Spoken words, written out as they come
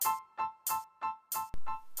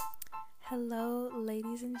Hello,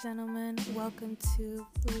 ladies and gentlemen. Welcome to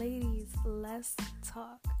Ladies Let's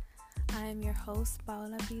Talk. I am your host,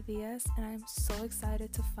 Paola P. Diaz, and I'm so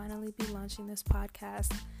excited to finally be launching this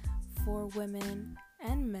podcast for women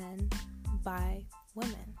and men by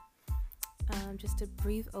women. Just a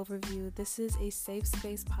brief overview. This is a safe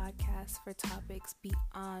space podcast for topics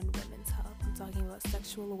beyond women's health. I'm talking about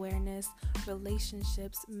sexual awareness,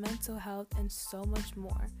 relationships, mental health, and so much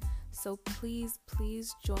more. So please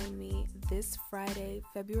join me this Friday,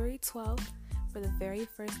 February 12th, for the very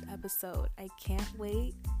first episode. I can't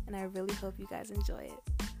wait, and I really hope you guys enjoy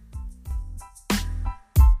it.